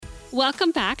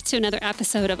Welcome back to another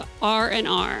episode of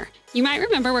R&R. You might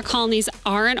remember we're calling these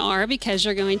R&R because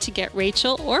you're going to get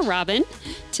Rachel or Robin.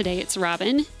 Today it's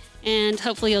Robin. And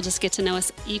hopefully you'll just get to know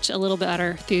us each a little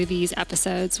better through these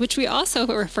episodes, which we also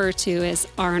refer to as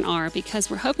R&R because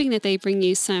we're hoping that they bring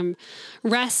you some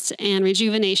rest and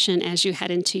rejuvenation as you head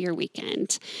into your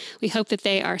weekend. We hope that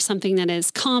they are something that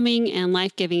is calming and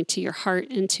life-giving to your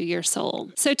heart and to your soul.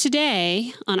 So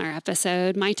today on our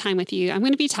episode, My Time With You, I'm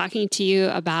going to be talking to you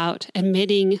about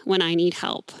admitting when I need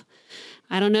help.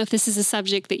 I don't know if this is a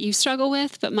subject that you struggle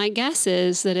with, but my guess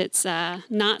is that it's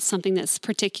not something that's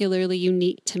particularly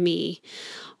unique to me.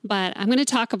 But I'm going to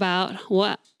talk about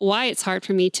why it's hard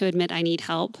for me to admit I need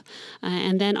help.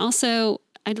 And then also,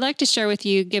 I'd like to share with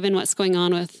you, given what's going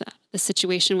on with the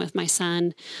situation with my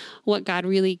son, what God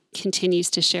really continues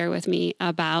to share with me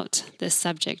about this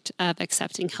subject of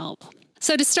accepting help.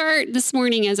 So to start this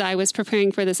morning, as I was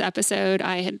preparing for this episode,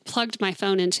 I had plugged my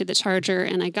phone into the charger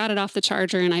and I got it off the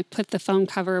charger and I put the phone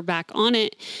cover back on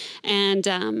it. And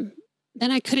then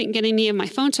I couldn't get any of my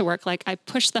phone to work. Like I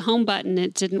pushed the home button,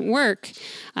 it didn't work.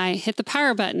 I hit the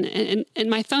power button and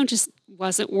my phone just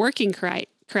wasn't working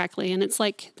correctly. And it's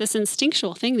like this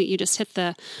instinctual thing that you just hit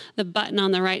the button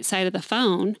on the right side of the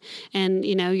phone and,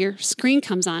 your screen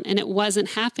comes on and it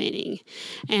wasn't happening.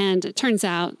 And it turns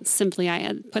out simply I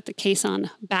had put the case on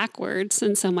backwards.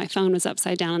 And so my phone was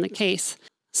upside down on the case.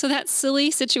 So that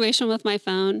silly situation with my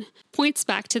phone points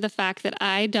back to the fact that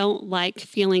I don't like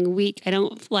feeling weak. I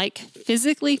don't like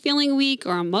physically feeling weak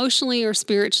or emotionally or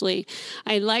spiritually.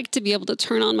 I like to be able to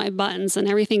turn on my buttons and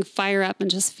everything fire up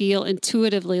and just feel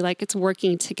intuitively like it's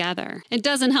working together. It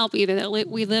doesn't help either that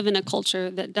we live in a culture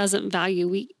that doesn't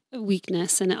value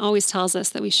weakness, and it always tells us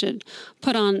that we should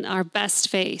put on our best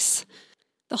face.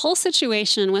 The whole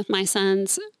situation with my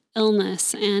son's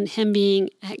illness and him being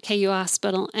at KU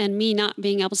Hospital and me not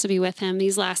being able to be with him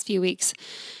these last few weeks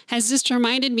has just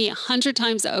reminded me 100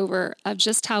 times over of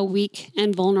just how weak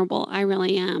and vulnerable I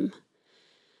really am.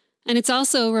 And it's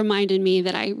also reminded me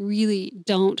that I really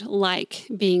don't like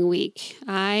being weak.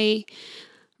 I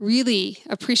really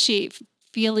appreciate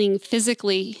feeling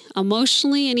physically,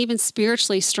 emotionally, and even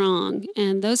spiritually strong.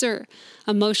 And those are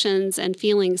emotions and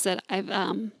feelings that I've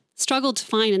struggled to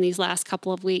find in these last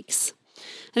couple of weeks.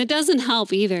 And it doesn't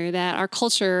help either that our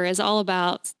culture is all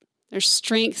about their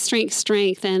strength,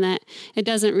 and that it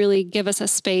doesn't really give us a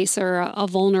space or a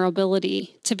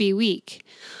vulnerability to be weak.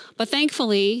 But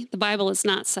thankfully, the Bible is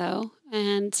not so.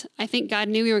 And I think God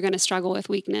knew we were going to struggle with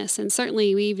weakness. And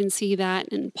certainly we even see that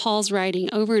in Paul's writing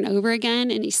over and over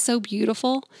again. And he's so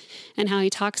beautiful and how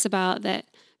he talks about that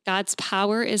God's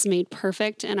power is made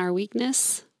perfect in our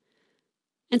weakness.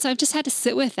 And so I've just had to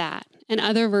sit with that and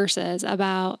other verses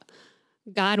about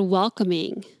God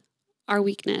welcoming our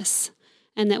weakness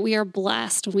and that we are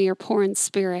blessed when we are poor in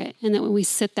spirit and that when we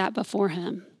sit that before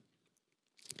him.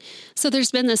 So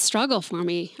there's been this struggle for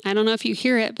me. I don't know if you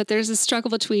hear it, but there's a struggle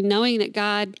between knowing that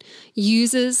God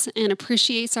uses and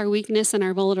appreciates our weakness and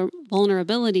our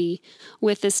vulnerability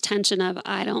with this tension of,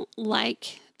 I don't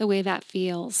like the way that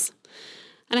feels.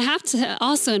 And I have to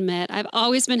also admit, I've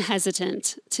always been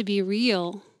hesitant to be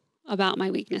real about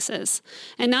my weaknesses.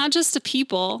 And not just to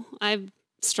people, I've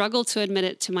struggled to admit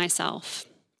it to myself.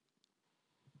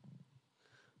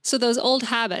 So those old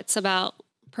habits about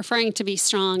preferring to be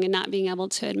strong and not being able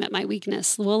to admit my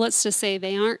weakness, well, let's just say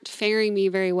they aren't faring me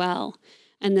very well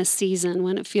in this season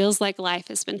when it feels like life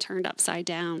has been turned upside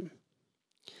down.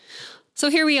 So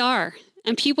here we are,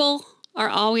 and people are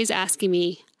always asking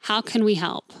me, how can we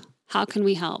help? How can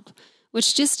we help?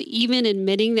 Which just even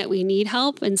admitting that we need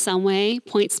help in some way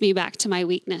points me back to my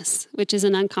weakness, which is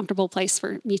an uncomfortable place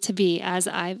for me to be, as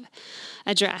I've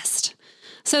addressed.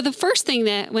 So the first thing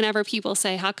that whenever people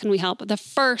say, how can we help? The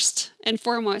first and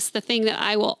foremost, the thing that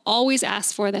I will always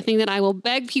ask for, the thing that I will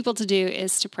beg people to do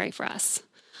is to pray for us.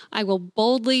 I will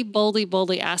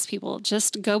boldly ask people,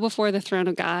 just go before the throne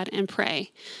of God and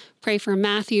pray. Pray for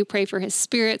Matthew, pray for his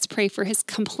spirits, pray for his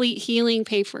complete healing,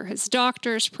 pray for his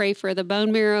doctors, pray for the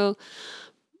bone marrow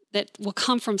that will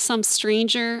come from some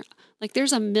stranger. Like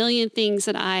there's a million things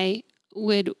that I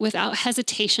would, without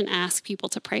hesitation, ask people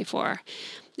to pray for.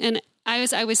 And I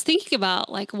was thinking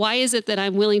about like, why is it that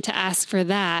I'm willing to ask for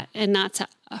that and not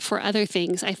for other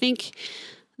things? I think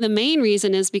the main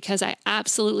reason is because I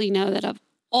absolutely know that of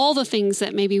all the things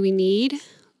that maybe we need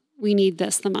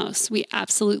this the most. We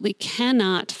absolutely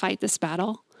cannot fight this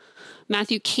battle.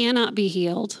 Matthew cannot be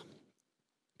healed.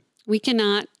 We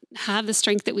cannot have the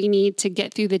strength that we need to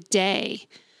get through the day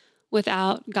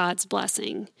without God's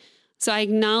blessing. So I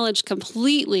acknowledge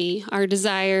completely our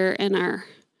desire and our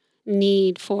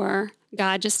need for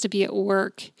God just to be at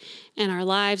work in our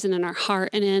lives and in our heart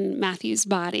and in Matthew's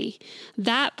body.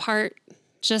 That part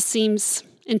just seems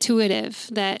intuitive,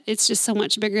 that it's just so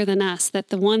much bigger than us, that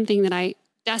the one thing that I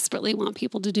desperately want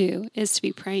people to do is to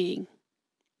be praying.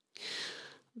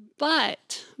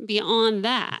 But beyond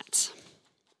that,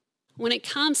 when it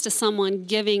comes to someone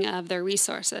giving of their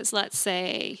resources, let's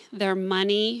say their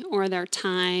money or their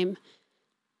time,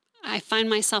 I find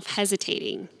myself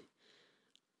hesitating.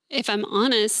 If I'm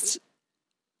honest,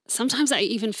 sometimes I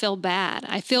even feel bad.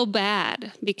 I feel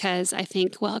bad because I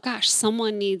think, well, gosh,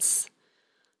 someone needs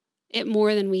it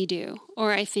more than we do.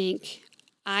 Or I think,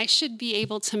 I should be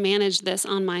able to manage this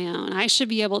on my own. I should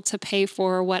be able to pay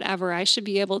for whatever. I should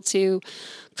be able to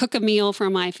cook a meal for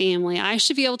my family. I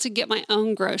should be able to get my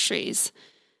own groceries.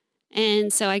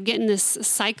 And so I get in this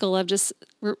cycle of just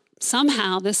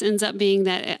somehow this ends up being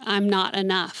that I'm not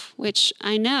enough, which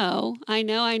I know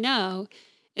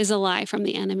is a lie from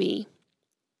the enemy.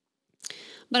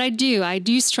 But I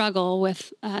do struggle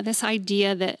with this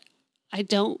idea that I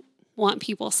don't want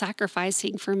people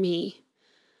sacrificing for me.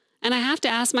 And I have to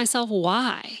ask myself,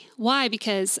 why? Why?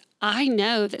 Because I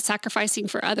know that sacrificing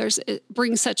for others, it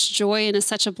brings such joy and is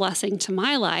such a blessing to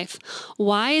my life.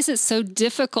 Why is it so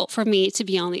difficult for me to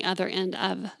be on the other end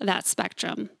of that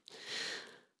spectrum?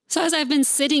 So as I've been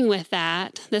sitting with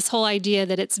that, this whole idea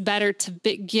that it's better to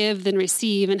give than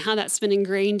receive and how that's been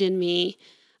ingrained in me,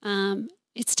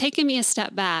 it's taken me a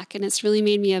step back, and it's really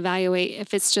made me evaluate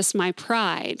if it's just my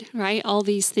pride, right? All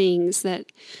these things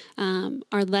that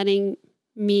are letting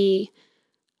me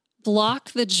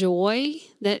block the joy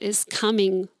that is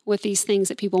coming with these things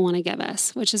that people want to give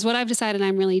us, which is what I've decided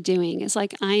I'm really doing. It's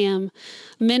like I am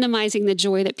minimizing the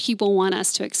joy that people want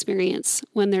us to experience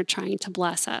when they're trying to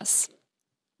bless us.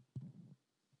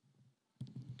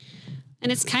 And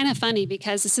it's kind of funny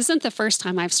because this isn't the first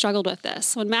time I've struggled with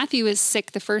this. When Matthew was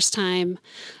sick the first time,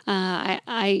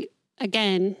 I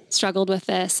again struggled with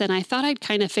this, and I thought I'd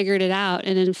kind of figured it out.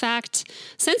 And in fact,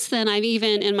 since then, I've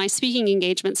even in my speaking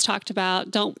engagements talked about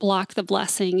don't block the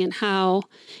blessing and how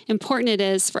important it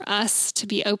is for us to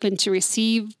be open to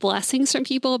receive blessings from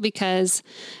people, because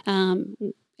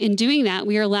in doing that,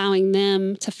 we are allowing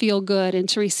them to feel good and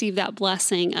to receive that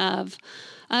blessing of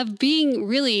being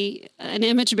really an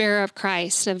image bearer of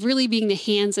Christ, of really being the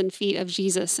hands and feet of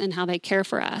Jesus and how they care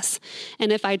for us.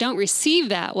 And if I don't receive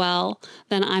that well,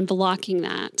 then I'm blocking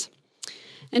that.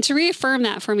 And to reaffirm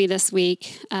that for me this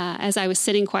week, as I was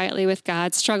sitting quietly with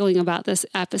God, struggling about this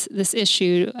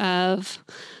issue of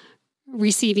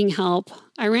receiving help,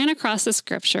 I ran across the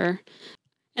scripture.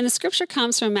 And the scripture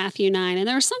comes from Matthew 9. And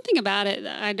there was something about it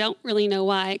that I don't really know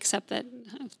why, except that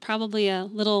it's probably a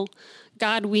little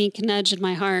God wink nudge in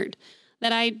my heart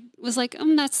that I was like,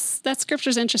 that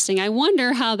scripture's interesting. I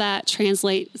wonder how that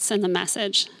translates in the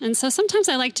Message. And so sometimes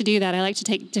I like to do that. I like to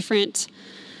take different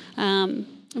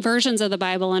versions of the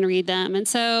Bible and read them. And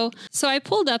so I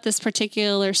pulled up this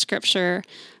particular scripture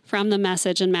from the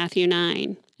Message in Matthew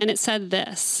 9. And it said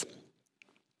this: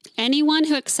 anyone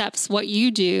who accepts what you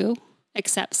do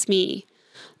accepts me,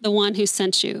 the one who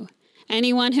sent you.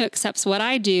 Anyone who accepts what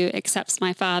I do accepts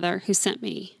my Father who sent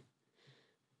me.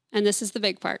 And this is the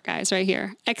big part, guys, right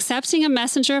here. Accepting a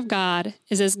messenger of God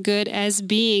is as good as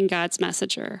being God's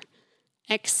messenger.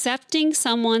 Accepting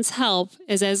someone's help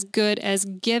is as good as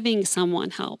giving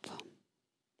someone help.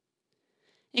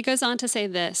 It goes on to say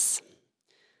this: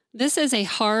 this is a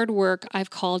hard work I've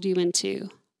called you into,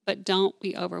 but don't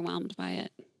be overwhelmed by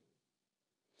it.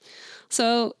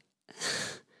 So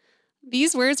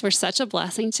these words were such a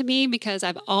blessing to me because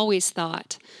I've always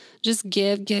thought, just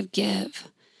give, give, give.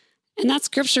 And that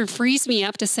scripture frees me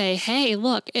up to say, hey,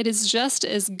 look, it is just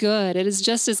as good. It is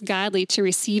just as godly to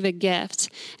receive a gift.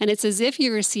 And it's as if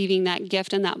you're receiving that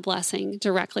gift and that blessing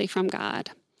directly from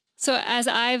God. So as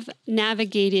I've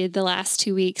navigated the last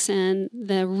 2 weeks and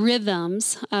the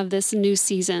rhythms of this new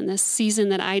season, this season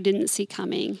that I didn't see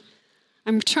coming,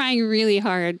 I'm trying really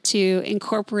hard to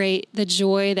incorporate the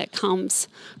joy that comes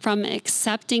from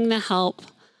accepting the help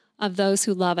of those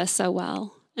who love us so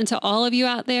well. And to all of you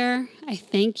out there, I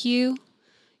thank you.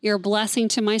 You're a blessing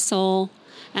to my soul.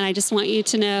 And I just want you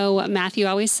to know what Matthew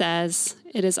always says: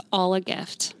 it is all a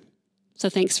gift. So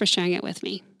thanks for sharing it with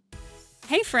me.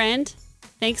 Hey, friend.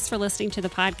 Thanks for listening to the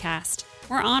podcast.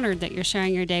 We're honored that you're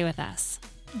sharing your day with us.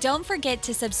 Don't forget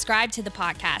to subscribe to the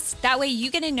podcast. That way you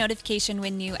get a notification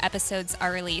when new episodes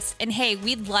are released. And hey,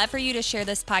 we'd love for you to share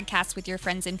this podcast with your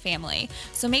friends and family.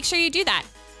 So make sure you do that.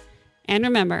 And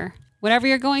remember, whatever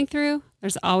you're going through,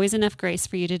 there's always enough grace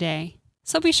for you today.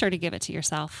 So be sure to give it to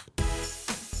yourself.